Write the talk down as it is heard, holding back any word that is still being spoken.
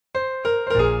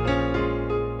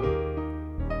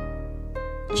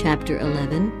Chapter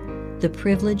 11, The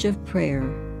Privilege of Prayer.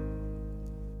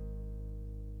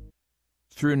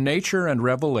 Through nature and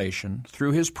revelation,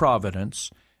 through His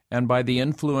providence, and by the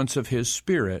influence of His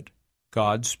Spirit,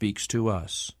 God speaks to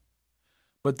us.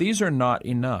 But these are not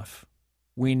enough.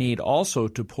 We need also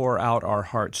to pour out our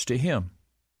hearts to Him.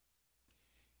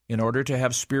 In order to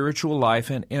have spiritual life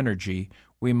and energy,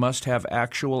 we must have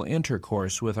actual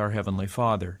intercourse with our Heavenly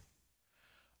Father.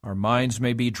 Our minds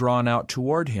may be drawn out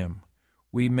toward Him.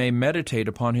 We may meditate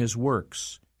upon His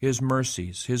works, His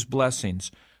mercies, His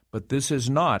blessings, but this is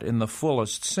not, in the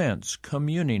fullest sense,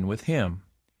 communing with Him.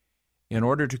 In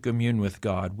order to commune with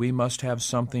God, we must have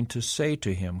something to say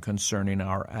to Him concerning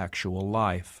our actual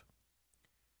life.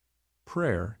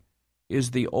 Prayer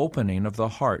is the opening of the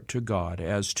heart to God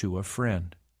as to a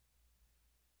friend.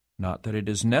 Not that it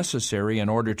is necessary in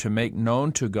order to make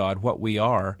known to God what we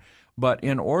are, but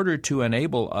in order to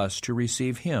enable us to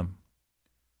receive Him.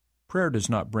 Prayer does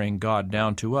not bring God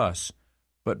down to us,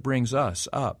 but brings us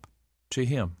up to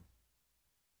Him.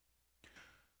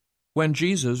 When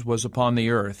Jesus was upon the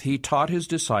earth, He taught His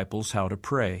disciples how to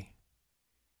pray.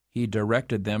 He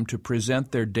directed them to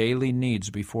present their daily needs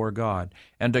before God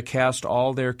and to cast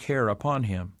all their care upon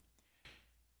Him.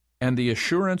 And the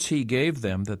assurance He gave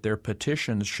them that their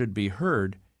petitions should be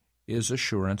heard is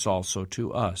assurance also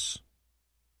to us.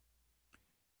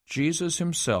 Jesus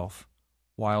Himself,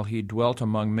 while He dwelt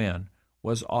among men,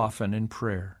 was often in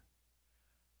prayer.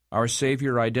 Our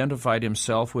Savior identified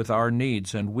Himself with our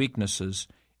needs and weaknesses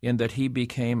in that He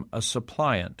became a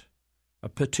suppliant, a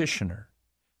petitioner,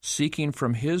 seeking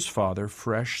from His Father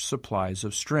fresh supplies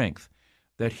of strength,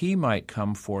 that He might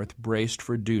come forth braced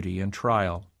for duty and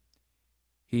trial.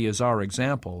 He is our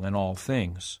example in all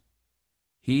things.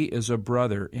 He is a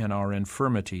brother in our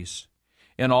infirmities,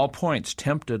 in all points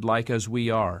tempted like as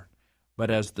we are, but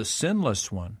as the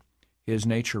sinless one, His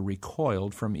nature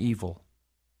recoiled from evil.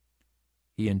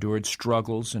 He endured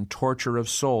struggles and torture of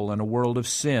soul in a world of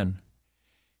sin.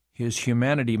 His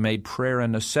humanity made prayer a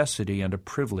necessity and a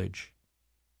privilege.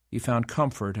 He found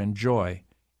comfort and joy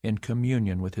in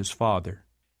communion with His Father.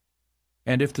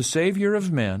 And if the Savior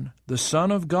of men, the Son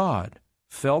of God,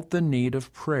 felt the need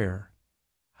of prayer,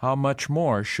 how much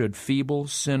more should feeble,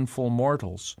 sinful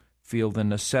mortals feel the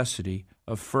necessity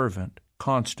of fervent,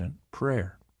 constant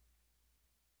prayer?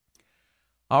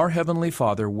 Our Heavenly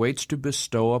Father waits to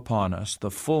bestow upon us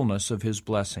the fullness of His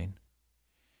blessing.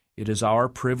 It is our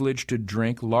privilege to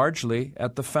drink largely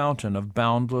at the fountain of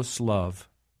boundless love.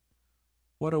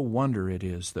 What a wonder it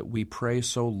is that we pray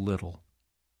so little.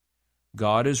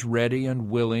 God is ready and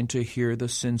willing to hear the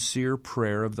sincere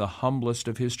prayer of the humblest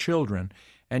of His children,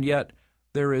 and yet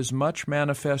there is much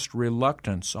manifest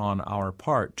reluctance on our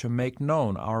part to make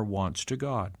known our wants to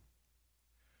God.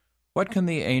 What can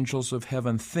the angels of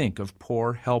heaven think of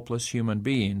poor, helpless human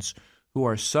beings who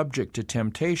are subject to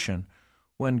temptation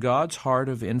when God's heart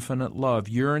of infinite love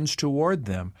yearns toward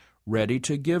them, ready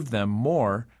to give them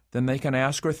more than they can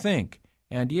ask or think,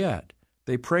 and yet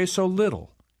they pray so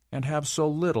little and have so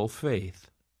little faith?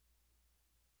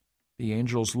 The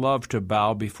angels love to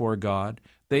bow before God.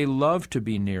 They love to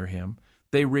be near Him.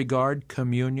 They regard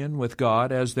communion with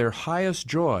God as their highest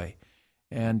joy,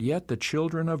 and yet the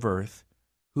children of earth,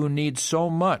 who need so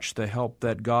much the help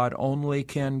that God only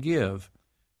can give,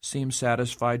 seem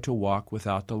satisfied to walk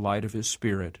without the light of His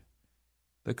Spirit,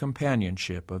 the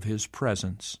companionship of His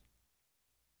presence.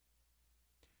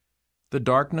 The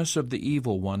darkness of the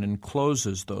evil one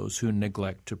encloses those who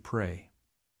neglect to pray.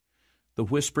 The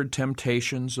whispered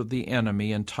temptations of the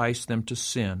enemy entice them to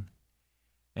sin,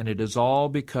 and it is all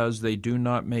because they do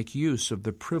not make use of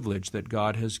the privilege that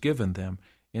God has given them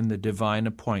in the divine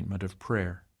appointment of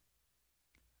prayer.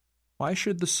 Why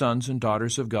should the sons and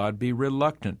daughters of God be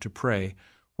reluctant to pray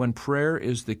when prayer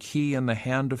is the key in the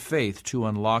hand of faith to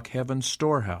unlock heaven's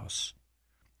storehouse,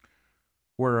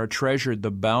 where are treasured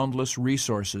the boundless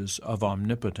resources of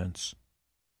omnipotence?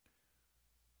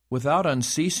 Without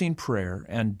unceasing prayer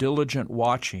and diligent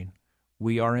watching,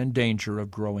 we are in danger of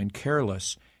growing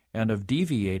careless and of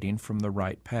deviating from the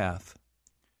right path.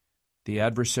 The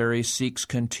adversary seeks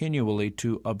continually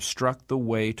to obstruct the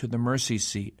way to the mercy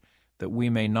seat, that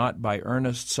we may not by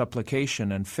earnest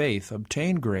supplication and faith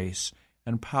obtain grace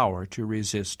and power to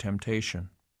resist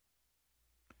temptation.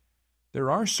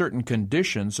 There are certain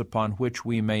conditions upon which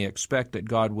we may expect that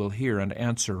God will hear and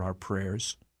answer our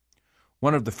prayers.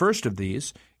 One of the first of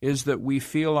these is that we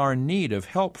feel our need of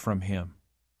help from Him.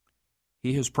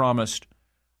 He has promised,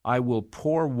 "I will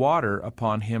pour water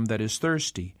upon him that is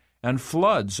thirsty, and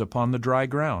floods upon the dry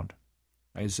ground."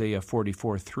 Isaiah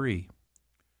 44:3.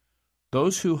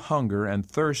 Those who hunger and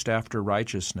thirst after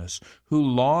righteousness, who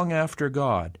long after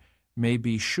God, may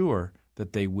be sure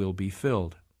that they will be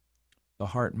filled. The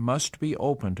heart must be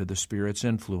open to the Spirit's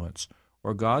influence,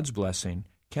 or God's blessing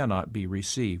cannot be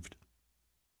received.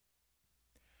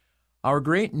 Our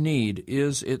great need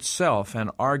is itself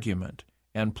an argument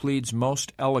and pleads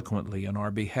most eloquently in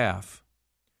our behalf.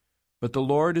 But the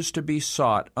Lord is to be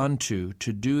sought unto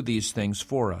to do these things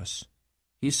for us.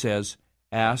 He says,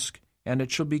 "Ask, and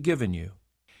it shall be given you."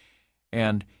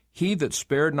 And "He that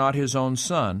spared not his own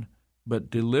Son, but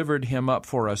delivered him up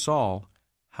for us all,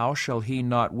 how shall he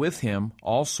not with him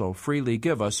also freely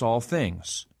give us all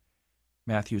things?"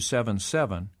 Matthew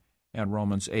 7:7 and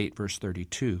Romans 8, verse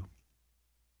 32.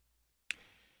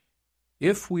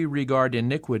 If we regard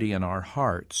iniquity in our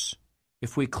hearts,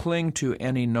 if we cling to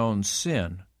any known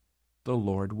sin, the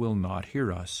Lord will not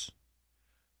hear us.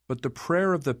 But the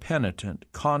prayer of the penitent,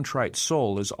 contrite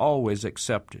soul is always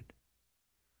accepted.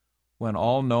 When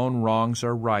all known wrongs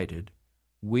are righted,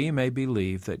 we may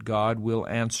believe that God will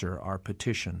answer our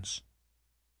petitions.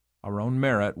 Our own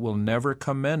merit will never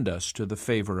commend us to the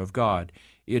favor of God.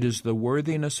 It is the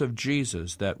worthiness of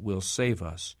Jesus that will save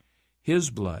us,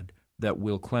 His blood that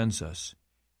will cleanse us.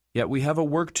 Yet we have a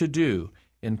work to do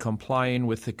in complying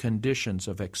with the conditions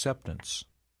of acceptance.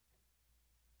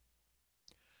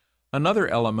 Another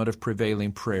element of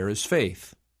prevailing prayer is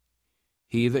faith.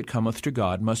 He that cometh to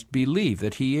God must believe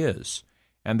that He is,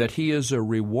 and that He is a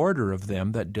rewarder of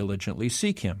them that diligently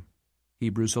seek Him.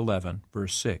 Hebrews 11,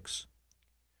 verse 6.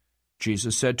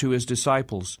 Jesus said to His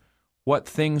disciples, "What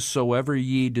things soever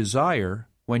ye desire,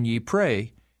 when ye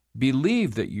pray,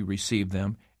 believe that ye receive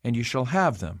them, and ye shall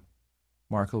have them."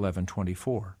 Mark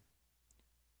 11:24.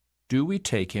 Do we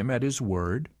take Him at His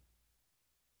word?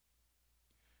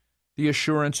 The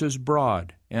assurance is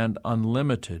broad and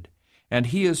unlimited, and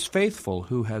He is faithful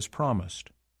who has promised.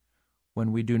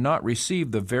 When we do not receive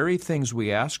the very things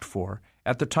we asked for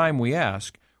at the time we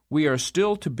ask, we are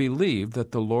still to believe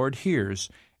that the Lord hears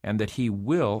and that He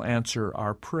will answer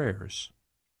our prayers.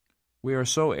 We are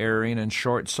so erring and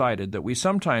short-sighted that we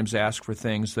sometimes ask for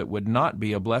things that would not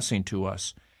be a blessing to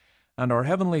us, and our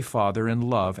Heavenly Father in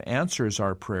love answers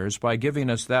our prayers by giving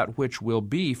us that which will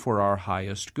be for our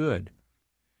highest good.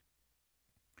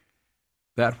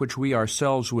 That which we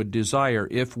ourselves would desire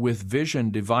if, with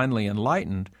vision divinely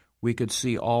enlightened, we could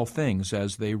see all things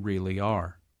as they really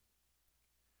are.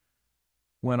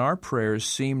 When our prayers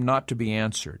seem not to be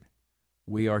answered,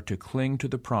 we are to cling to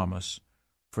the promise,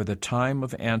 for the time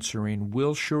of answering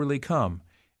will surely come,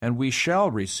 and we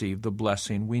shall receive the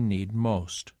blessing we need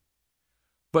most.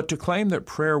 But to claim that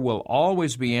prayer will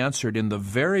always be answered in the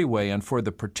very way and for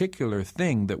the particular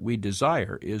thing that we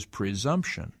desire is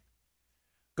presumption.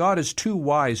 God is too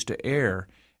wise to err,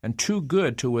 and too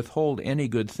good to withhold any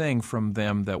good thing from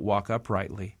them that walk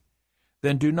uprightly.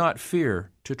 Then do not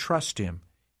fear to trust Him,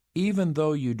 even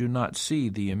though you do not see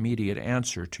the immediate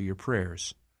answer to your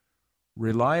prayers.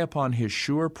 Rely upon His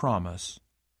sure promise,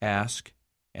 "Ask,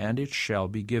 and it shall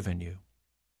be given you."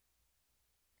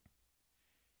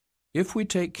 If we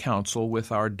take counsel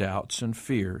with our doubts and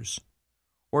fears,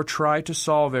 or try to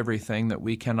solve everything that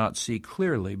we cannot see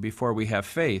clearly before we have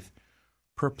faith,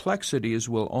 perplexities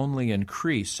will only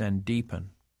increase and deepen.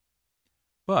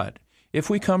 But if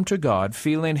we come to God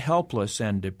feeling helpless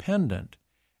and dependent,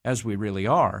 as we really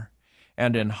are,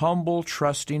 and in humble,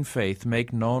 trusting faith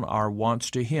make known our wants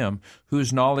to Him,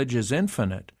 whose knowledge is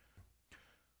infinite,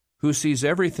 who sees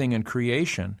everything in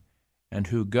creation, and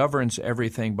who governs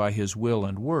everything by His will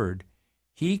and word,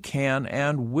 He can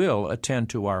and will attend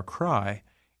to our cry,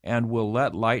 and will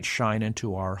let light shine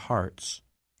into our hearts.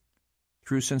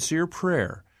 Through sincere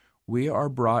prayer, we are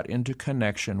brought into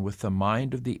connection with the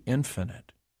mind of the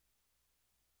infinite.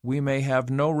 We may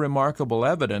have no remarkable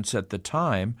evidence at the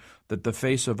time that the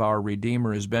face of our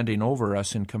Redeemer is bending over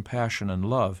us in compassion and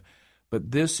love, but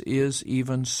this is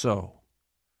even so.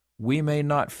 We may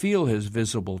not feel His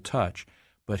visible touch,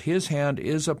 but His hand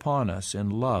is upon us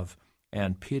in love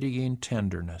and pitying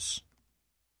tenderness.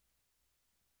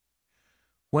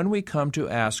 When we come to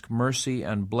ask mercy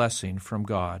and blessing from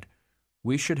God,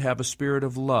 we should have a spirit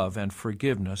of love and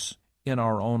forgiveness in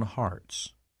our own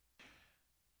hearts.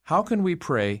 How can we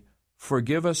pray,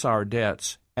 "Forgive us our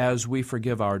debts as we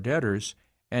forgive our debtors,"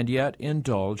 and yet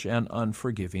indulge an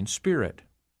unforgiving spirit?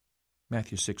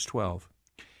 Matthew 6:12.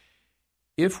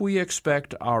 If we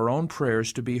expect our own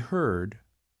prayers to be heard,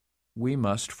 we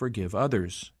must forgive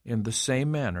others in the same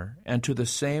manner and to the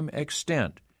same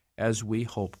extent as we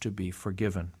hope to be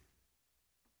forgiven.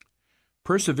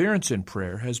 Perseverance in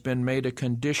prayer has been made a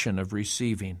condition of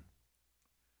receiving.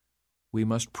 We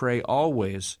must pray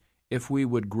always if we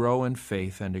would grow in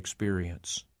faith and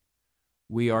experience.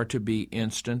 We are to be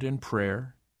instant in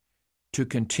prayer, to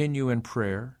continue in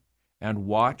prayer, and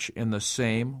watch in the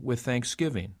same with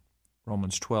thanksgiving,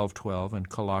 Romans 12:12 and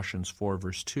Colossians 4,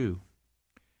 verse 2.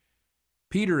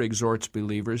 Peter exhorts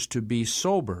believers to be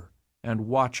sober and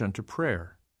watch unto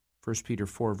prayer, 1 Peter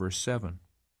 4, verse 7.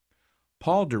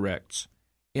 Paul directs,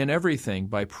 in everything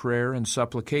by prayer and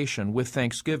supplication with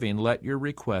thanksgiving let your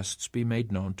requests be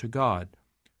made known to God,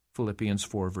 Philippians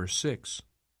 4, verse 6.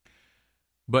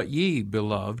 But ye,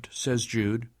 beloved, says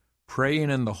Jude, praying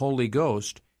in the Holy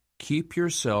Ghost, keep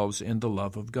yourselves in the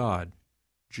love of God,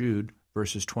 Jude,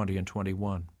 verses 20 and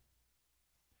 21.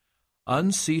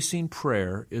 Unceasing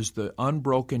prayer is the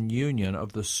unbroken union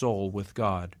of the soul with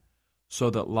God, so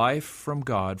that life from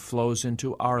God flows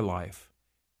into our life,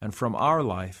 and from our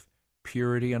life,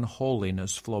 purity and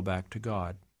holiness flow back to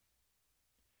God.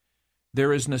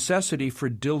 There is necessity for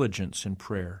diligence in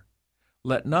prayer.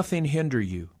 Let nothing hinder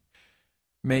you.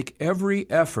 Make every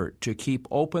effort to keep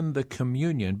open the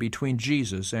communion between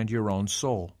Jesus and your own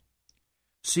soul.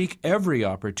 Seek every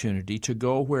opportunity to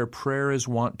go where prayer is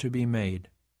wont to be made.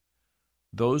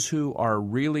 Those who are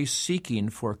really seeking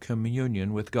for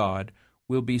communion with God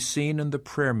will be seen in the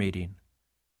prayer meeting,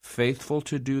 faithful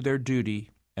to do their duty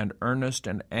and earnest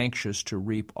and anxious to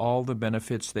reap all the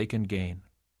benefits they can gain.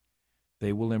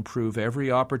 They will improve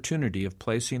every opportunity of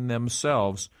placing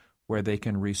themselves where they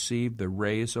can receive the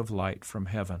rays of light from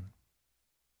heaven.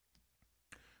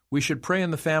 We should pray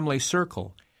in the family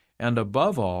circle, and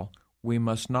above all, we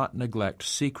must not neglect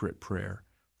secret prayer,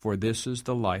 for this is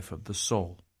the life of the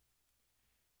soul.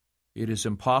 It is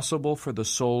impossible for the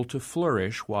soul to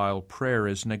flourish while prayer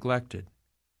is neglected.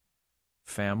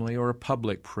 Family or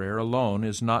public prayer alone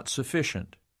is not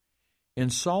sufficient. In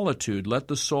solitude, let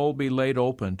the soul be laid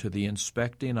open to the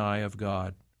inspecting eye of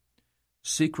God.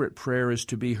 Secret prayer is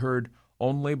to be heard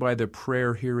only by the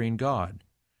prayer-hearing God.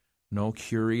 No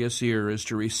curious ear is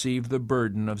to receive the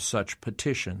burden of such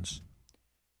petitions.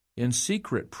 In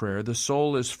secret prayer, the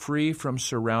soul is free from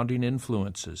surrounding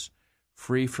influences,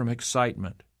 free from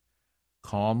excitement.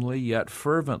 Calmly yet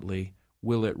fervently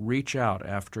will it reach out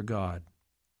after God.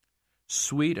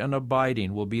 Sweet and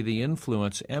abiding will be the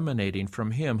influence emanating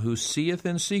from Him who seeth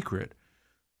in secret,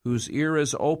 whose ear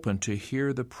is open to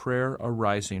hear the prayer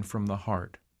arising from the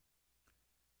heart.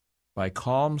 By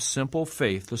calm, simple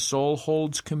faith, the soul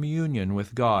holds communion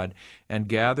with God and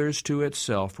gathers to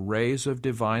itself rays of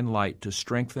divine light to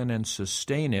strengthen and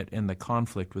sustain it in the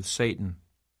conflict with Satan.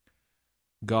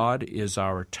 God is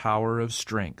our tower of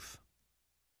strength.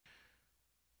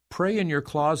 Pray in your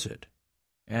closet,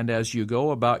 and as you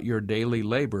go about your daily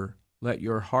labor, let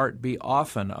your heart be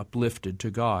often uplifted to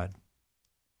God.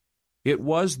 It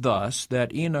was thus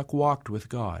that Enoch walked with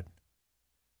God.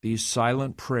 These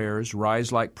silent prayers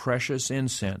rise like precious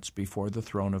incense before the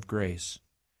throne of grace.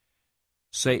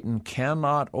 Satan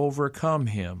cannot overcome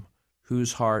him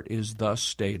whose heart is thus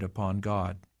stayed upon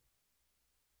God.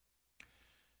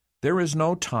 There is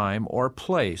no time or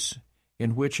place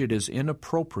in which it is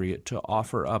inappropriate to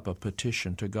offer up a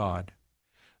petition to God.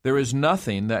 There is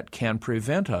nothing that can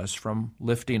prevent us from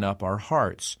lifting up our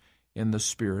hearts in the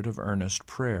spirit of earnest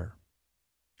prayer.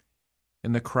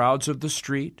 In the crowds of the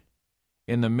street,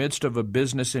 in the midst of a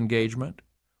business engagement,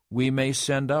 we may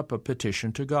send up a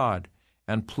petition to God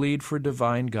and plead for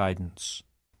divine guidance,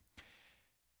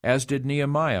 as did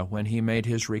Nehemiah when he made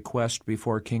his request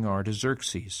before King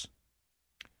Artaxerxes.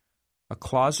 A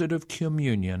closet of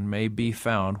communion may be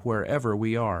found wherever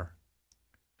we are.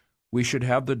 We should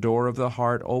have the door of the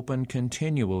heart open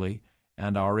continually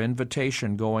and our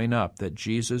invitation going up that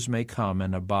Jesus may come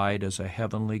and abide as a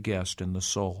heavenly guest in the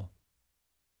soul.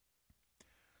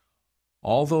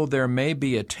 Although there may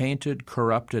be a tainted,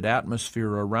 corrupted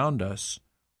atmosphere around us,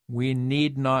 we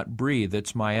need not breathe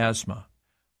its miasma,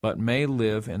 but may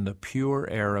live in the pure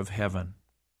air of heaven.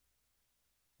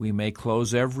 We may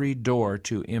close every door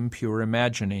to impure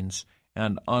imaginings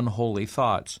and unholy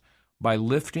thoughts by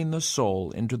lifting the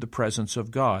soul into the presence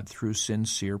of God through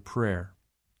sincere prayer.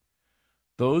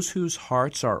 Those whose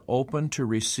hearts are open to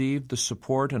receive the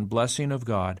support and blessing of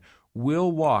God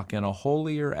will walk in a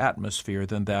holier atmosphere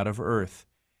than that of earth,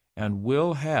 and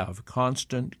will have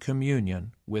constant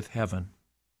communion with heaven.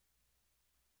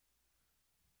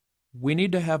 We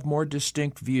need to have more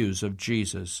distinct views of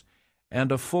Jesus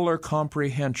and a fuller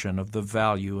comprehension of the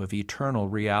value of eternal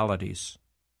realities.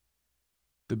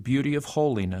 The beauty of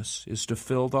holiness is to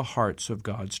fill the hearts of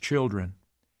God's children,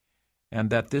 and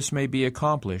that this may be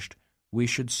accomplished, we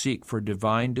should seek for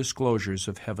divine disclosures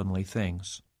of heavenly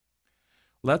things.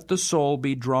 Let the soul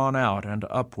be drawn out and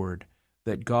upward,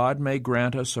 that God may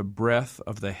grant us a breath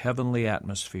of the heavenly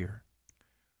atmosphere.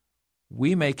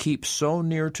 We may keep so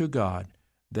near to God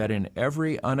that in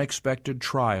every unexpected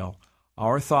trial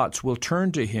Our thoughts will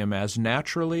turn to Him as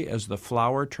naturally as the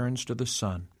flower turns to the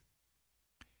sun.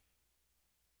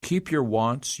 Keep your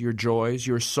wants, your joys,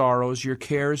 your sorrows, your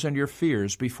cares, and your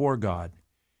fears before God.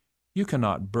 You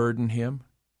cannot burden Him.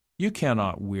 You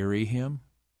cannot weary Him.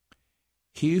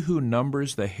 He who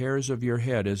numbers the hairs of your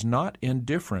head is not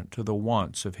indifferent to the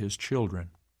wants of His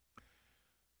children.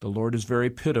 The Lord is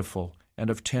very pitiful and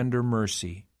of tender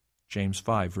mercy. James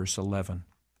 5, verse 11.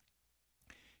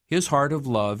 His heart of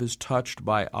love is touched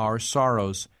by our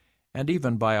sorrows and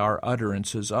even by our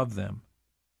utterances of them.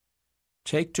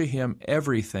 Take to Him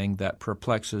everything that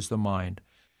perplexes the mind.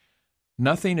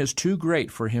 Nothing is too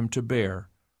great for Him to bear,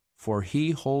 for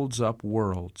He holds up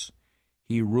worlds.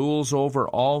 He rules over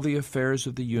all the affairs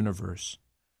of the universe.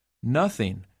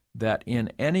 Nothing that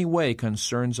in any way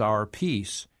concerns our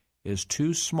peace is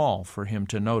too small for Him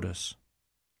to notice.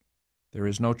 There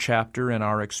is no chapter in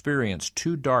our experience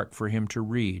too dark for Him to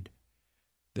read.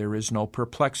 There is no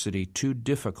perplexity too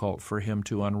difficult for Him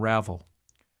to unravel.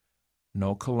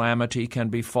 No calamity can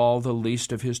befall the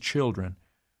least of His children.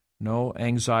 No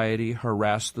anxiety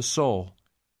harass the soul.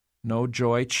 No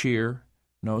joy cheer,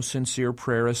 no sincere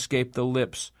prayer escape the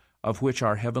lips of which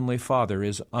our Heavenly Father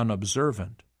is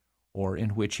unobservant, or in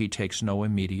which He takes no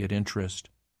immediate interest.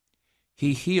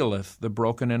 He healeth the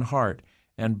broken in heart,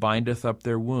 and bindeth up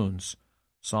their wounds.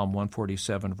 Psalm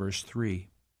 147, verse 3.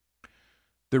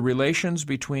 The relations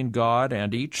between God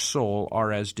and each soul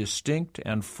are as distinct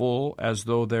and full as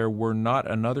though there were not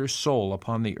another soul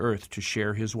upon the earth to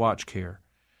share His watch care,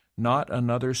 not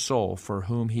another soul for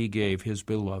whom He gave His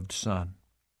beloved Son.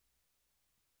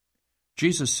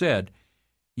 Jesus said,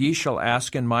 Ye shall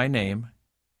ask in my name,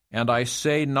 and I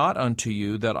say not unto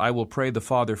you that I will pray the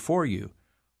Father for you,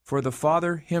 for the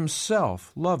Father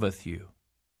Himself loveth you.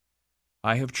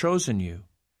 I have chosen you,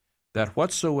 that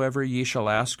whatsoever ye shall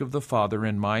ask of the Father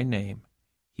in my name,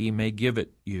 He may give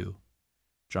it you.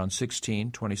 John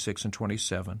 16, 26 and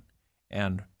 27,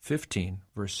 and 15,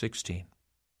 verse 16.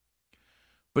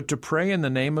 But to pray in the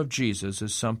name of Jesus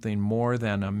is something more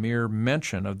than a mere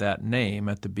mention of that name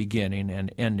at the beginning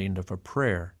and ending of a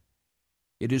prayer.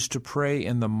 It is to pray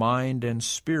in the mind and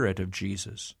spirit of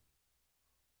Jesus.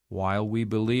 While we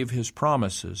believe His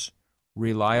promises,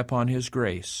 rely upon His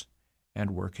grace,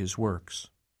 and work His works.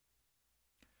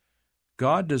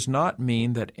 God does not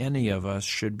mean that any of us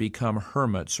should become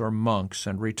hermits or monks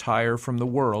and retire from the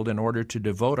world in order to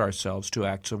devote ourselves to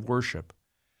acts of worship.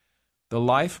 The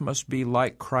life must be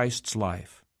like Christ's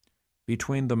life,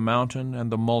 between the mountain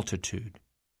and the multitude.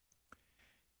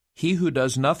 He who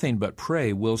does nothing but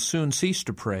pray will soon cease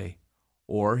to pray,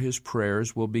 or his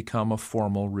prayers will become a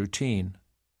formal routine.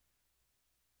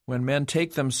 When men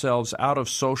take themselves out of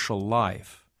social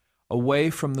life,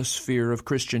 away from the sphere of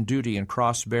Christian duty and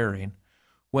cross-bearing,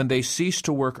 when they cease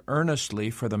to work earnestly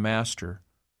for the Master,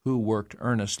 who worked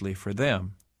earnestly for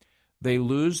them, they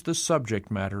lose the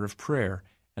subject matter of prayer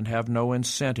and have no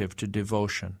incentive to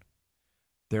devotion.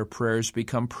 Their prayers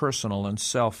become personal and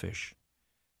selfish.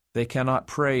 They cannot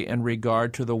pray in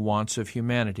regard to the wants of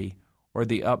humanity or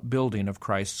the upbuilding of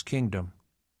Christ's kingdom,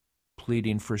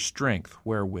 pleading for strength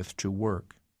wherewith to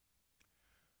work.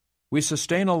 We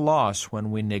sustain a loss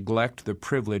when we neglect the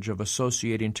privilege of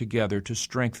associating together to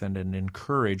strengthen and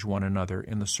encourage one another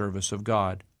in the service of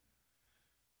God.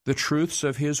 The truths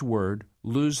of His Word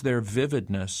lose their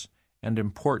vividness and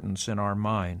importance in our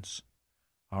minds.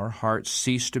 Our hearts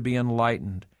cease to be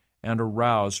enlightened and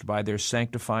aroused by their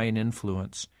sanctifying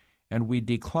influence, and we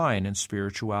decline in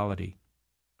spirituality.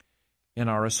 In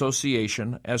our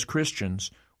association as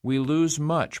Christians, we lose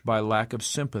much by lack of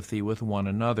sympathy with one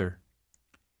another.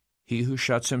 He who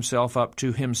shuts himself up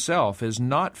to himself is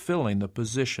not filling the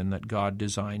position that God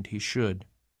designed he should.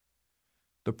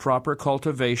 The proper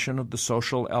cultivation of the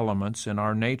social elements in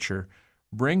our nature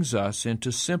brings us into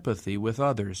sympathy with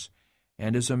others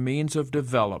and is a means of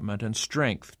development and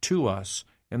strength to us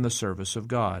in the service of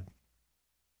God.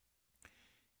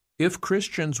 If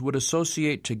Christians would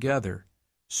associate together,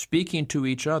 speaking to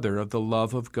each other of the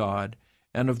love of God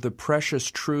and of the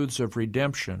precious truths of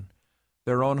redemption,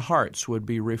 their own hearts would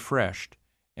be refreshed,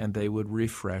 and they would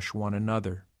refresh one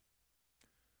another.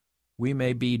 We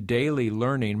may be daily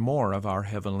learning more of our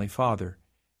Heavenly Father,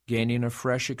 gaining a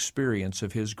fresh experience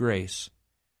of His grace.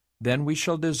 Then we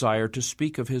shall desire to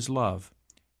speak of His love,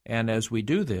 and as we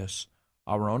do this,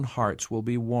 our own hearts will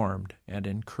be warmed and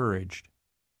encouraged.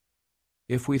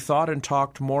 If we thought and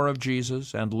talked more of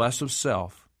Jesus and less of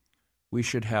self, we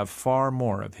should have far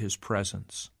more of His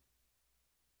presence.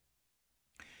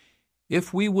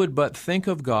 If we would but think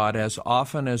of God as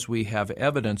often as we have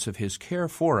evidence of His care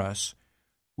for us,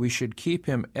 we should keep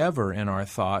Him ever in our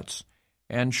thoughts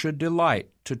and should delight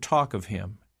to talk of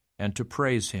Him and to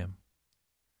praise Him.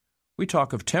 We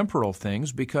talk of temporal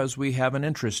things because we have an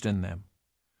interest in them.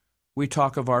 We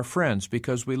talk of our friends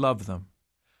because we love them.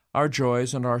 Our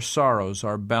joys and our sorrows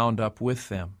are bound up with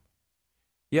them.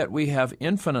 Yet we have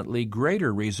infinitely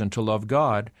greater reason to love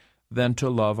God than to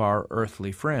love our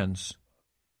earthly friends.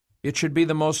 It should be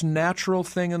the most natural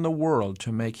thing in the world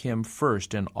to make Him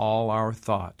first in all our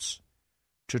thoughts,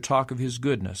 to talk of His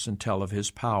goodness and tell of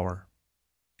His power.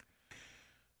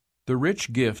 The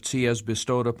rich gifts He has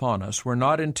bestowed upon us were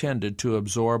not intended to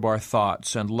absorb our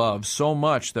thoughts and love so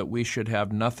much that we should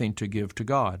have nothing to give to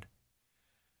God.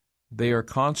 They are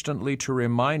constantly to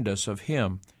remind us of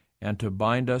Him and to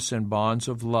bind us in bonds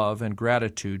of love and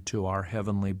gratitude to our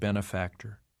heavenly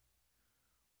benefactor.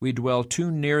 We dwell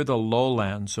too near the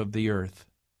lowlands of the earth.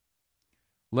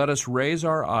 Let us raise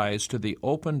our eyes to the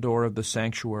open door of the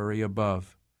sanctuary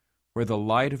above, where the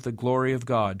light of the glory of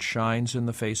God shines in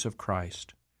the face of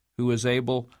Christ, who is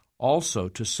able also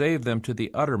to save them to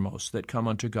the uttermost that come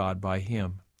unto God by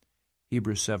Him.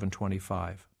 Hebrews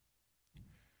 7:25.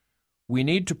 We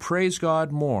need to praise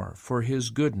God more for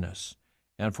His goodness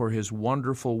and for His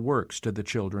wonderful works to the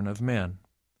children of men.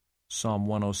 Psalm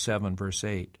 107, verse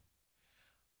 8.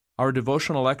 Our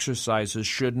devotional exercises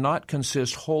should not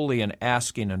consist wholly in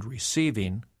asking and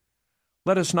receiving.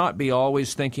 Let us not be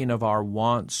always thinking of our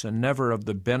wants and never of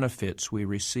the benefits we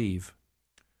receive.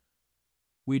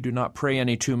 We do not pray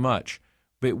any too much,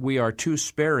 but we are too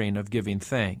sparing of giving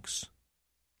thanks.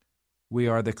 We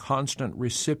are the constant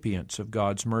recipients of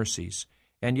God's mercies,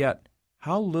 and yet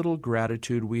how little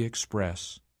gratitude we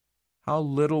express, how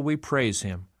little we praise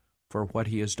Him for what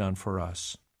He has done for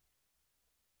us.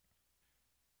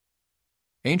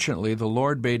 Anciently the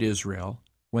Lord bade Israel,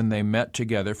 when they met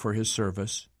together for His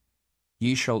service,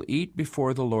 Ye shall eat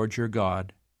before the Lord your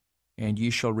God, and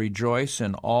ye shall rejoice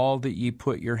in all that ye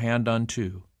put your hand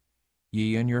unto,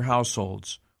 ye and your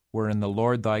households, wherein the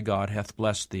Lord thy God hath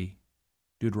blessed thee.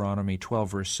 Deuteronomy 12,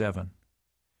 verse 7.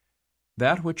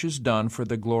 That which is done for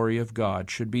the glory of God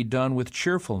should be done with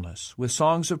cheerfulness, with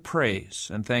songs of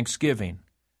praise and thanksgiving,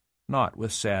 not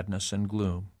with sadness and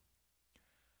gloom.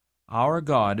 Our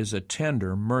God is a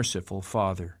tender, merciful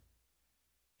Father.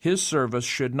 His service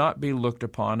should not be looked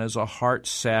upon as a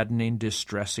heart-saddening,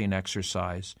 distressing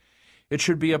exercise. It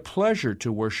should be a pleasure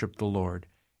to worship the Lord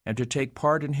and to take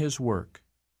part in His work.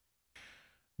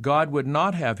 God would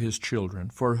not have His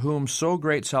children, for whom so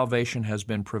great salvation has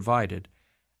been provided,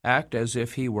 act as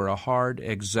if He were a hard,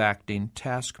 exacting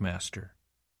taskmaster.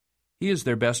 He is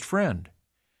their best friend,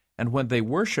 and when they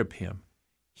worship Him,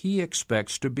 He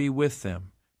expects to be with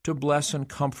them, to bless and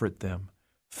comfort them,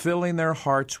 filling their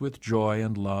hearts with joy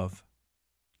and love.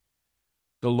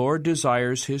 The Lord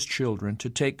desires His children to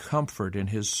take comfort in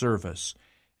His service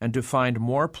and to find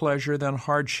more pleasure than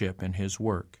hardship in His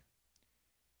work.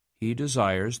 He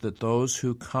desires that those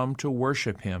who come to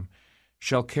worship Him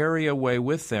shall carry away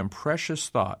with them precious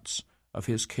thoughts of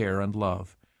His care and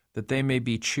love, that they may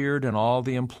be cheered in all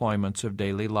the employments of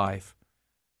daily life,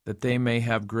 that they may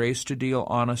have grace to deal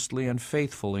honestly and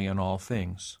faithfully in all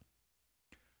things.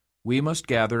 We must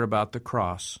gather about the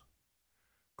cross.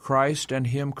 Christ and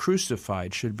Him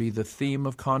crucified should be the theme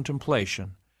of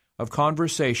contemplation, of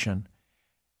conversation,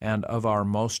 and of our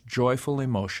most joyful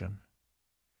emotion.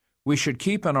 We should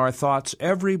keep in our thoughts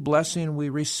every blessing we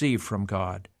receive from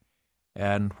God,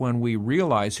 and when we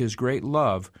realize His great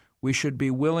love, we should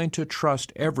be willing to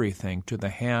trust everything to the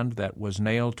hand that was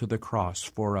nailed to the cross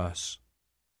for us.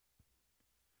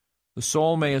 The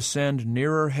soul may ascend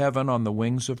nearer heaven on the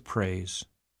wings of praise.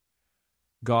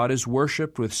 God is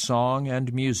worshipped with song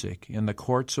and music in the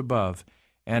courts above,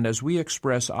 and as we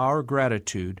express our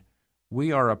gratitude,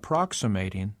 we are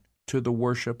approximating to the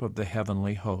worship of the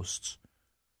heavenly hosts.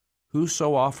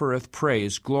 Whoso offereth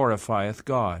praise glorifieth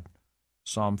God.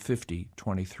 Psalm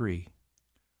 50:23.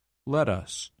 Let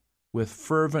us, with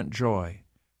fervent joy,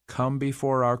 come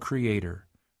before our Creator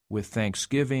with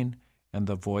thanksgiving and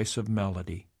the voice of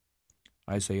melody.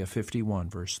 Isaiah 51,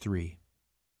 verse 3.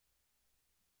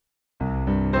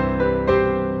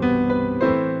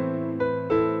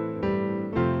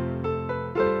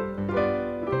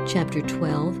 Chapter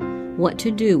 12, What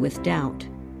to Do with Doubt.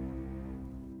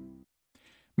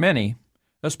 Many,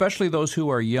 especially those who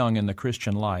are young in the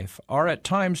Christian life, are at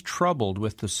times troubled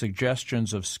with the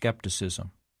suggestions of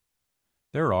skepticism.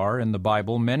 There are in the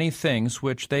Bible many things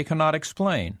which they cannot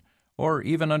explain or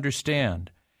even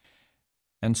understand,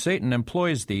 and Satan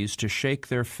employs these to shake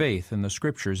their faith in the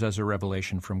Scriptures as a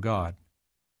revelation from God.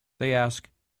 They ask,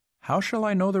 "How shall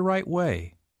I know the right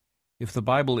way? If the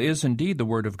Bible is indeed the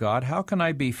Word of God, how can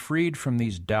I be freed from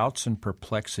these doubts and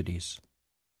perplexities?"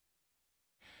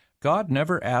 God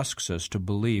never asks us to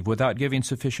believe without giving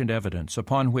sufficient evidence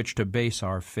upon which to base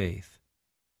our faith.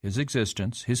 His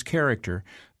existence, His character,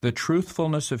 the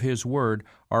truthfulness of His Word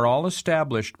are all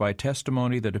established by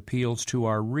testimony that appeals to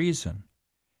our reason,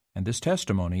 and this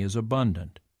testimony is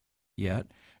abundant. Yet,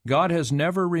 God has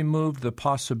never removed the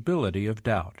possibility of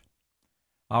doubt.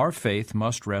 Our faith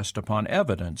must rest upon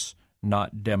evidence,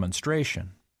 not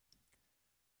demonstration.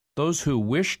 Those who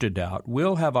wish to doubt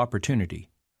will have opportunity,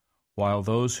 while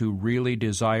those who really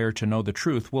desire to know the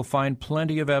truth will find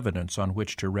plenty of evidence on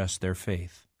which to rest their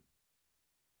faith.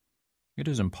 It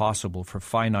is impossible for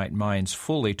finite minds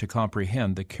fully to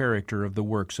comprehend the character of the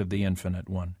works of the Infinite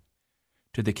One.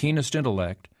 To the keenest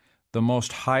intellect, the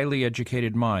most highly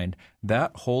educated mind,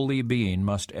 that holy being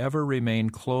must ever remain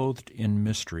clothed in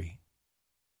mystery.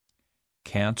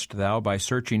 Canst thou by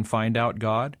searching find out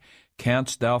God?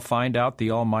 Canst thou find out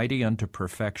the Almighty unto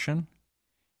perfection?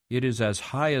 It is as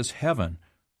high as heaven.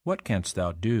 What canst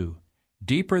thou do?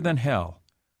 Deeper than hell.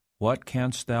 What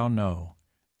canst thou know?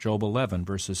 Job 11,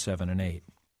 verses 7 and 8.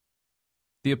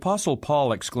 The Apostle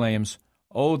Paul exclaims,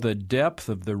 "O the depth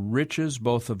of the riches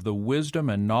both of the wisdom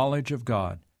and knowledge of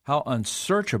God! How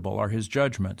unsearchable are His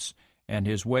judgments, and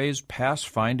His ways past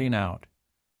finding out."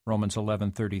 Romans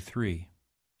 11:33.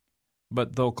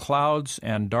 But though clouds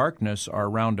and darkness are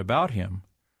round about Him,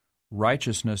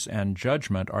 righteousness and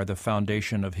judgment are the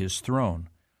foundation of His throne.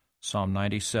 Psalm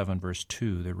 97, verse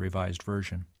 2, the Revised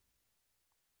Version.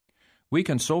 We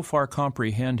can so far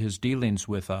comprehend His dealings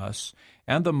with us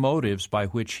and the motives by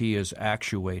which He is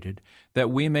actuated that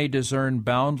we may discern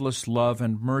boundless love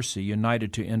and mercy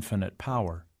united to infinite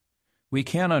power. We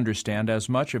can understand as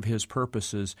much of His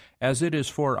purposes as it is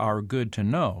for our good to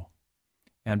know,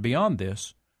 and beyond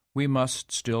this, we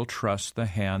must still trust the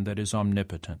hand that is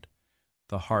omnipotent,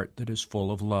 the heart that is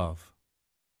full of love.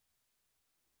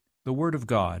 The Word of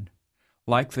God,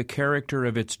 like the character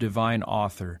of its divine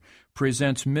author,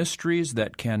 presents mysteries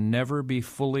that can never be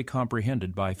fully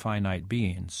comprehended by finite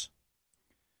beings.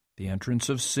 The entrance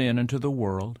of sin into the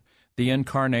world, the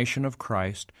incarnation of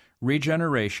Christ,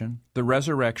 regeneration, the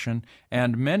resurrection,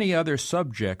 and many other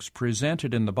subjects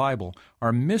presented in the Bible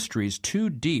are mysteries too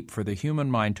deep for the human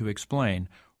mind to explain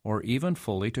or even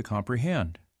fully to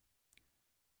comprehend.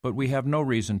 But we have no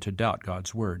reason to doubt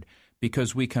God's Word,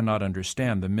 because we cannot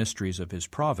understand the mysteries of His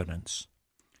providence.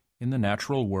 In the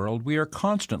natural world, we are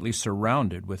constantly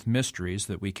surrounded with mysteries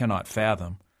that we cannot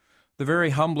fathom. The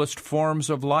very humblest forms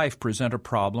of life present a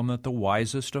problem that the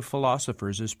wisest of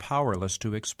philosophers is powerless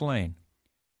to explain.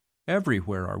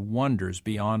 Everywhere are wonders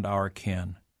beyond our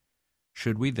ken.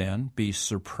 Should we then be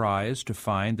surprised to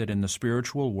find that in the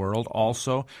spiritual world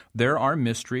also there are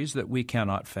mysteries that we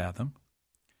cannot fathom?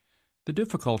 The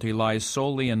difficulty lies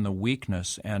solely in the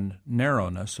weakness and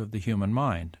narrowness of the human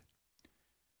mind.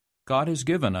 God has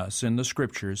given us in the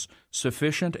Scriptures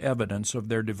sufficient evidence of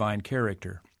their divine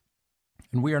character,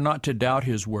 and we are not to doubt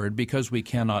His Word because we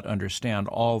cannot understand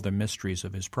all the mysteries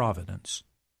of His providence.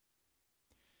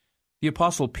 The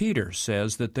Apostle Peter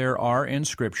says that there are in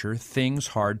Scripture things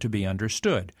hard to be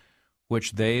understood,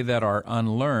 which they that are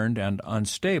unlearned and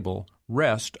unstable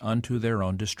wrest unto their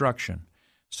own destruction.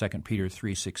 2 Peter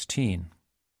 3:16.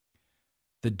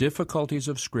 The difficulties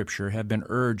of Scripture have been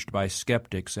urged by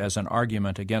skeptics as an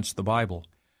argument against the Bible.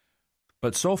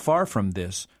 But so far from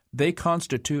this, they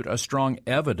constitute a strong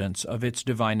evidence of its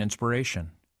divine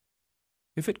inspiration.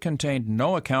 If it contained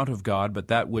no account of God but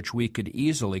that which we could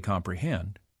easily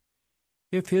comprehend,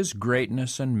 if His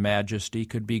greatness and majesty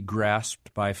could be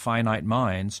grasped by finite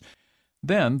minds,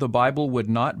 then the Bible would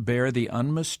not bear the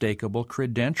unmistakable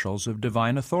credentials of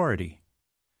divine authority.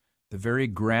 The very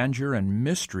grandeur and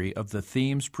mystery of the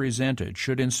themes presented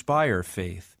should inspire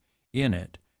faith in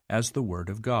it as the Word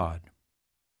of God.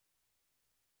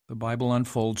 The Bible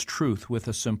unfolds truth with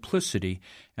a simplicity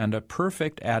and a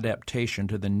perfect adaptation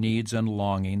to the needs and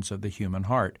longings of the human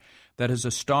heart that has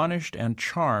astonished and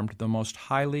charmed the most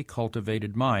highly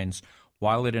cultivated minds,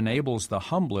 while it enables the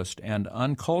humblest and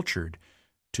uncultured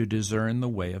to discern the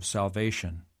way of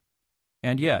salvation.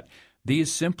 And yet,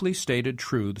 these simply stated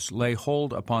truths lay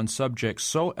hold upon subjects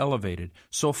so elevated,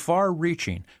 so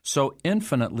far-reaching, so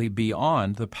infinitely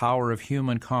beyond the power of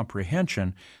human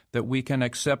comprehension that we can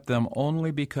accept them only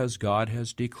because God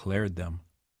has declared them.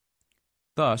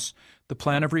 Thus, the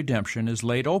plan of redemption is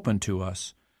laid open to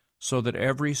us, so that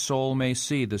every soul may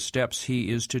see the steps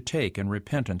he is to take in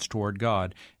repentance toward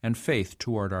God and faith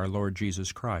toward our Lord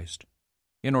Jesus Christ,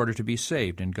 in order to be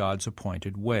saved in God's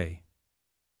appointed way.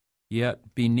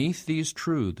 Yet beneath these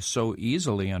truths, so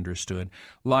easily understood,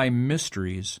 lie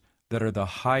mysteries that are the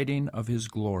hiding of His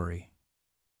glory.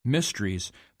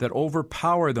 mysteries that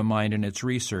overpower the mind in its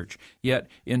research, yet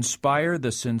inspire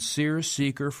the sincere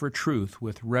seeker for truth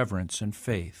with reverence and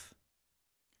faith.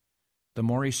 The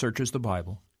more he searches the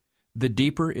Bible, the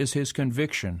deeper is his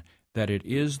conviction that it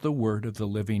is the Word of the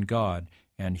living God,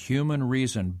 and human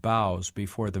reason bows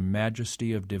before the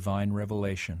majesty of divine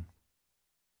revelation.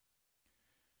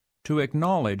 To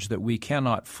acknowledge that we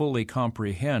cannot fully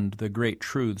comprehend the great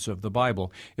truths of the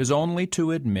Bible is only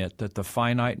to admit that the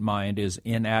finite mind is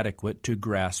inadequate to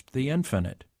grasp the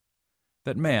infinite,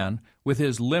 that man, with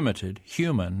his limited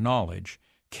human knowledge,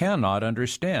 cannot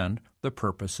understand the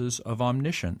purposes of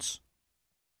omniscience.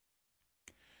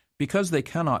 Because they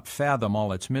cannot fathom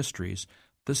all its mysteries,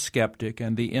 the skeptic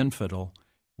and the infidel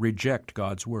reject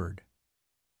God's Word.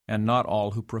 And not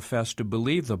all who profess to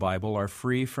believe the Bible are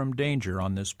free from danger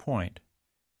on this point.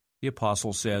 The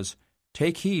apostle says,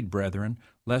 "Take heed, brethren,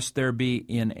 lest there be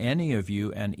in any of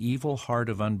you an evil heart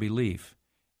of unbelief,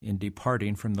 in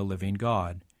departing from the living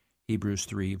God." Hebrews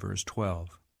 3, verse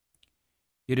 12.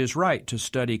 It is right to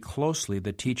study closely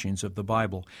the teachings of the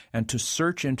Bible and to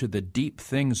search into the deep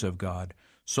things of God,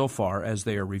 so far as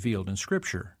they are revealed in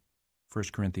Scripture.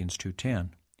 1 Corinthians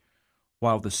 2:10.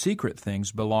 While the secret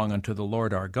things belong unto the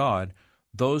Lord our God,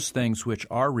 those things which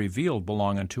are revealed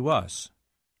belong unto us.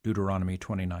 Deuteronomy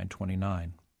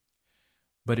 29:29.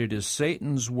 But it is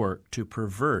Satan's work to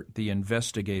pervert the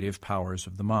investigative powers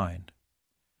of the mind.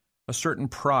 A certain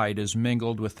pride is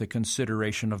mingled with the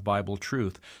consideration of Bible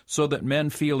truth, so that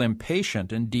men feel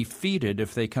impatient and defeated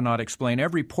if they cannot explain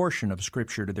every portion of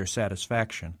Scripture to their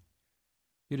satisfaction.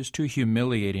 It is too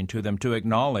humiliating to them to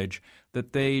acknowledge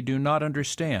that they do not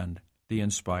understand the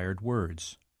inspired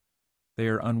words. They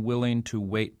are unwilling to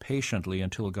wait patiently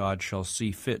until God shall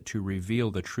see fit to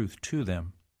reveal the truth to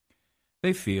them.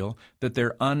 They feel that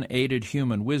their unaided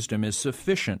human wisdom is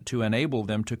sufficient to enable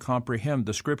them to comprehend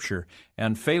the Scripture,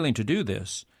 and failing to do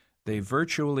this, they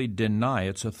virtually deny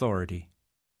its authority.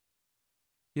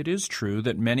 It is true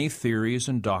that many theories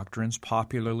and doctrines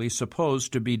popularly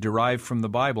supposed to be derived from the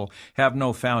Bible have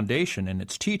no foundation in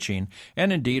its teaching,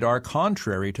 and indeed are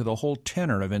contrary to the whole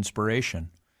tenor of inspiration.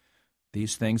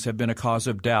 These things have been a cause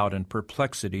of doubt and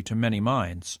perplexity to many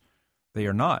minds. They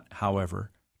are not,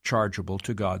 however, chargeable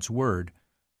to God's Word,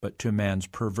 but to man's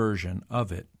perversion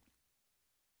of it.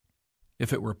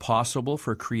 If it were possible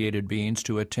for created beings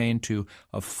to attain to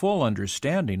a full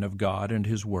understanding of God and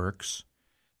His works,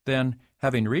 then,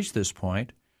 having reached this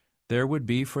point, there would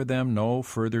be for them no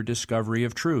further discovery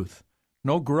of truth,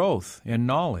 no growth in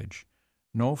knowledge,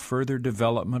 no further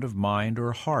development of mind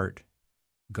or heart.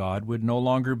 God would no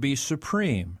longer be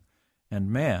supreme, and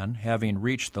man, having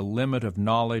reached the limit of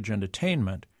knowledge and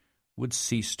attainment, would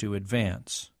cease to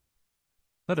advance.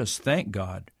 Let us thank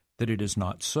God that it is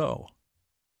not so.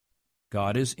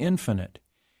 God is infinite.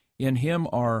 In Him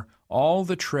are all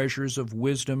the treasures of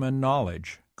wisdom and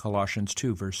knowledge, Colossians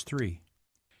 2, verse 3.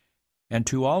 And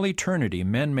to all eternity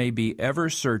men may be ever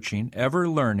searching, ever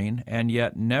learning, and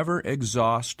yet never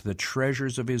exhaust the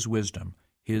treasures of His wisdom,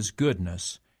 His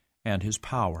goodness, and His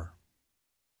power.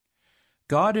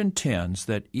 God intends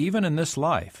that even in this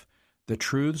life, the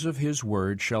truths of His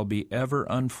Word shall be ever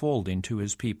unfolding to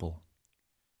His people.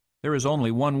 There is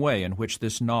only one way in which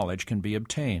this knowledge can be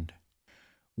obtained.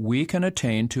 We can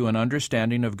attain to an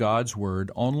understanding of God's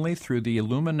Word only through the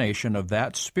illumination of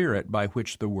that Spirit by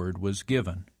which the Word was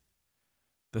given.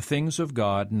 The things of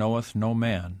God knoweth no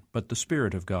man, but the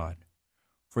Spirit of God.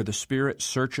 For the Spirit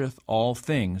searcheth all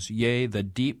things, yea, the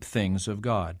deep things of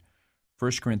God.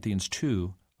 1 Corinthians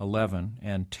 2, 11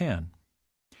 and 10.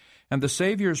 And the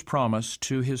Savior's promise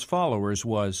to His followers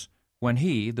was, "When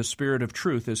He, the Spirit of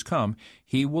truth, is come,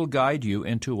 He will guide you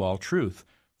into all truth,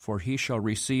 for He shall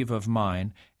receive of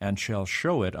mine, and shall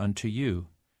show it unto you."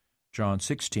 John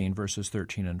 16, verses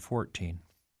 13 and 14.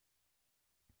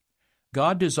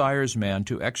 God desires man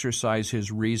to exercise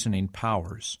his reasoning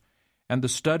powers, and the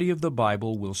study of the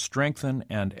Bible will strengthen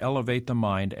and elevate the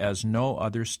mind as no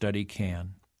other study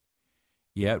can.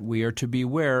 Yet we are to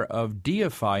beware of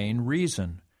deifying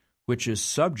reason, which is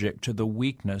subject to the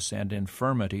weakness and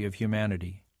infirmity of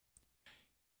humanity.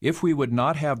 If we would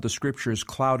not have the Scriptures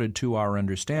clouded to our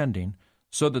understanding,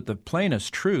 so that the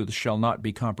plainest truths shall not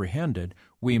be comprehended,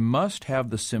 we must have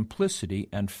the simplicity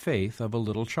and faith of a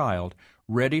little child,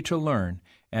 ready to learn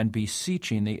and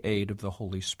beseeching the aid of the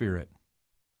Holy Spirit.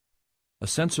 A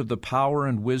sense of the power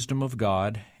and wisdom of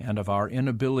God and of our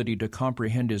inability to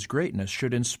comprehend His greatness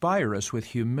should inspire us with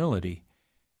humility,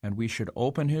 and we should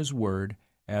open His Word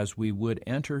as we would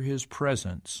enter His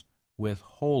presence with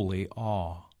holy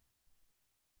awe.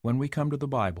 When we come to the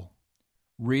Bible,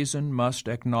 reason must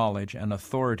acknowledge an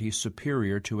authority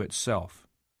superior to itself.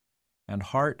 and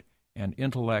heart and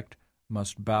intellect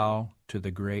must bow to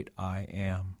the great I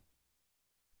Am.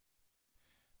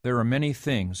 There are many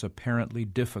things apparently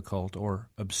difficult or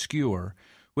obscure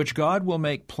which God will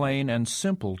make plain and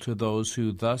simple to those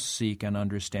who thus seek an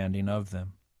understanding of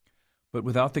them. But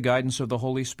without the guidance of the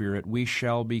Holy Spirit, we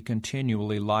shall be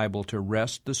continually liable to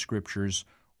wrest the Scriptures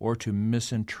or to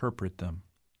misinterpret them.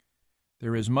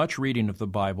 There is much reading of the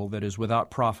Bible that is without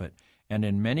profit, and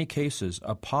in many cases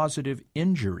a positive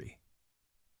injury.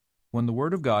 When the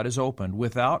Word of God is opened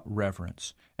without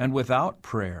reverence and without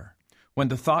prayer, when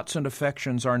the thoughts and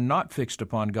affections are not fixed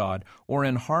upon God or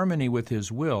in harmony with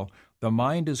His will, the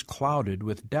mind is clouded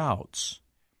with doubts,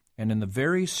 and in the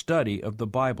very study of the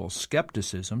Bible,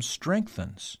 skepticism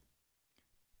strengthens.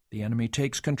 The enemy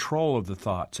takes control of the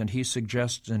thoughts, and he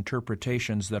suggests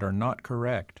interpretations that are not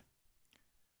correct.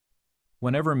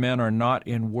 Whenever men are not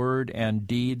in word and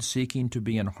deed seeking to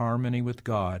be in harmony with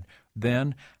God,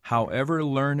 then, however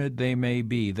learned they may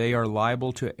be, they are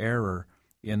liable to error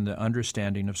in the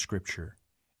understanding of Scripture,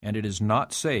 and it is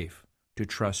not safe to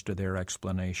trust to their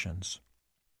explanations.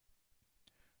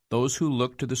 Those who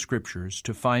look to the Scriptures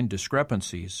to find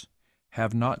discrepancies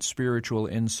have not spiritual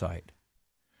insight.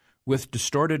 With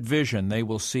distorted vision, they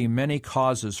will see many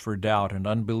causes for doubt and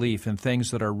unbelief in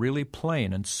things that are really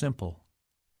plain and simple.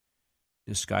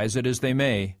 Disguise it as they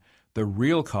may, the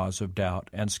real cause of doubt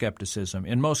and skepticism,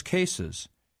 in most cases,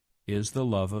 is the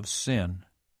love of sin.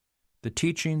 The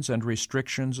teachings and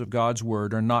restrictions of God's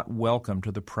Word are not welcome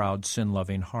to the proud,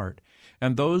 sin-loving heart,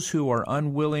 and those who are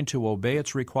unwilling to obey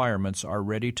its requirements are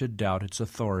ready to doubt its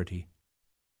authority.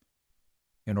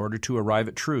 In order to arrive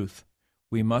at truth,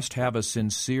 we must have a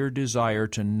sincere desire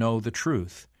to know the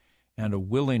truth and a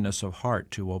willingness of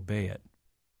heart to obey it.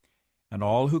 And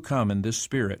all who come in this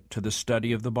spirit to the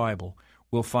study of the Bible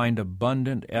will find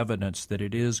abundant evidence that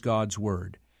it is God's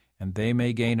Word, and they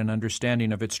may gain an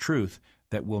understanding of its truth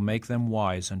that will make them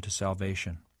wise unto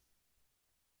salvation.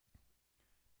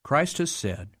 Christ has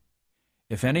said,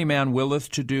 "If any man willeth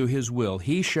to do his will,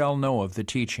 he shall know of the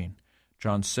teaching."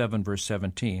 John 7, verse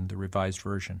 17, the Revised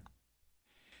Version.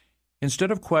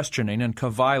 Instead of questioning and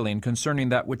caviling concerning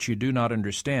that which you do not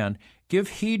understand, give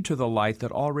heed to the light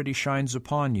that already shines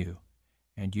upon you,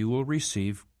 and you will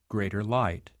receive greater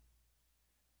light.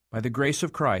 By the grace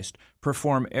of Christ,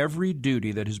 perform every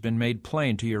duty that has been made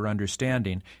plain to your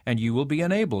understanding, and you will be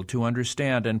enabled to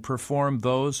understand and perform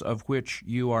those of which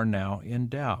you are now in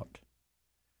doubt.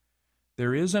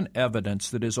 There is an evidence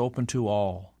that is open to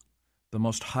all, the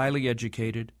most highly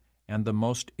educated and the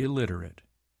most illiterate,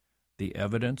 the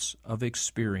evidence of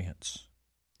experience.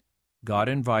 God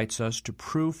invites us to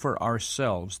prove for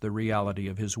ourselves the reality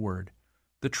of His Word,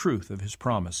 the truth of His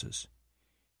promises.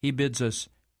 He bids us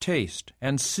taste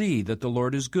and see that the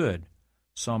Lord is good,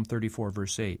 Psalm 34,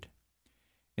 verse 8.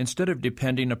 Instead of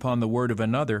depending upon the word of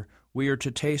another, we are to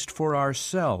taste for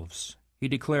ourselves. He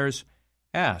declares,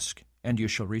 "Ask, and you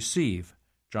shall receive,"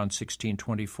 John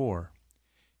 16:24.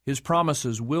 His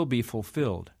promises will be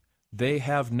fulfilled. They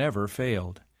have never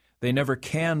failed. They never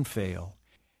can fail.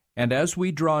 And as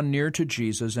we draw near to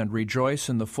Jesus and rejoice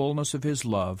in the fullness of His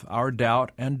love, our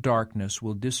doubt and darkness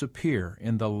will disappear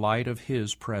in the light of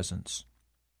His presence.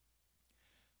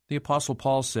 The Apostle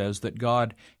Paul says that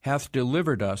God hath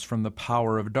delivered us from the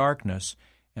power of darkness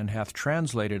and hath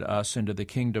translated us into the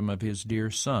kingdom of His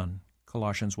dear Son,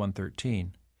 Colossians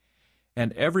 1:13.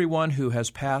 And everyone who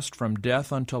has passed from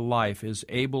death unto life is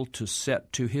able to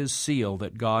set to his seal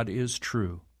that God is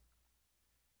true,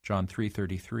 John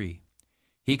 3:33.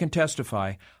 He can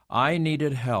testify, "I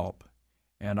needed help,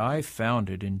 and I found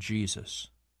it in Jesus.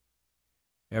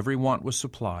 Every want was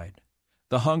supplied.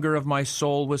 The hunger of my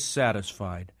soul was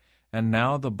satisfied. And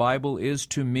now the Bible is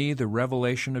to me the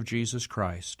revelation of Jesus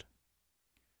Christ."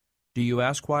 Do you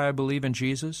ask why I believe in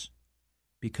Jesus?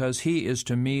 Because He is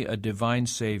to me a divine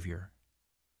Savior.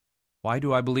 Why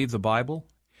do I believe the Bible?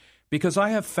 Because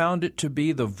I have found it to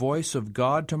be the voice of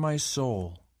God to my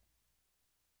soul.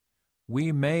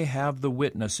 We may have the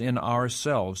witness in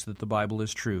ourselves that the Bible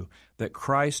is true, that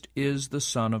Christ is the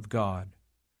Son of God.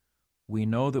 We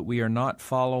know that we are not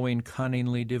following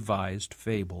cunningly devised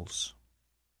fables.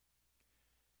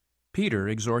 Peter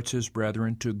exhorts his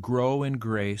brethren to grow in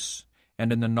grace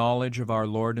and in the knowledge of our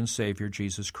Lord and Savior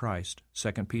Jesus Christ,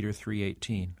 2 Peter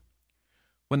 3:18.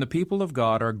 When the people of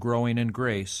God are growing in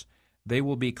grace, they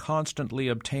will be constantly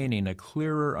obtaining a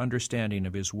clearer understanding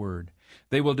of His Word.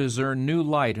 They will discern new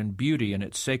light and beauty in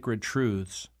its sacred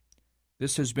truths.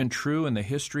 This has been true in the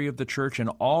history of the Church in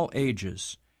all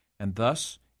ages, and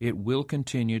thus it will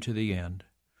continue to the end.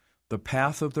 The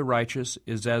path of the righteous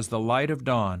is as the light of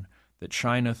dawn, that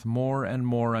shineth more and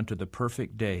more unto the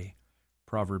perfect day.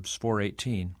 Proverbs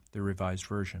 4:18, the Revised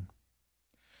Version.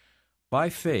 By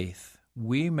faith,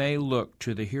 we may look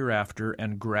to the hereafter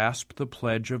and grasp the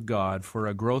pledge of God for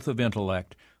a growth of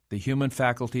intellect, the human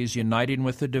faculties uniting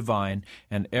with the divine,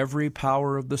 and every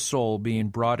power of the soul being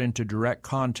brought into direct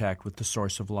contact with the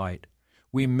source of light.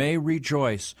 We may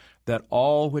rejoice that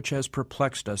all which has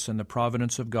perplexed us in the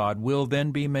providence of God will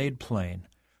then be made plain.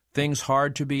 Things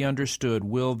hard to be understood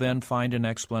will then find an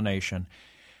explanation.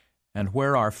 And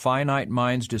where our finite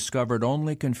minds discovered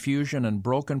only confusion and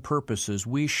broken purposes,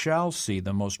 we shall see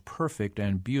the most perfect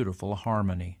and beautiful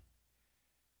harmony.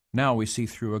 Now we see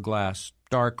through a glass,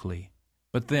 darkly,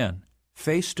 but then,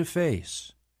 face to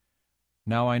face.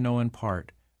 Now I know in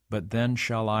part, but then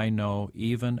shall I know,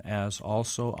 even as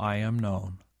also I am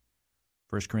known.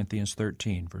 1 Corinthians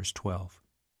 13, verse 12.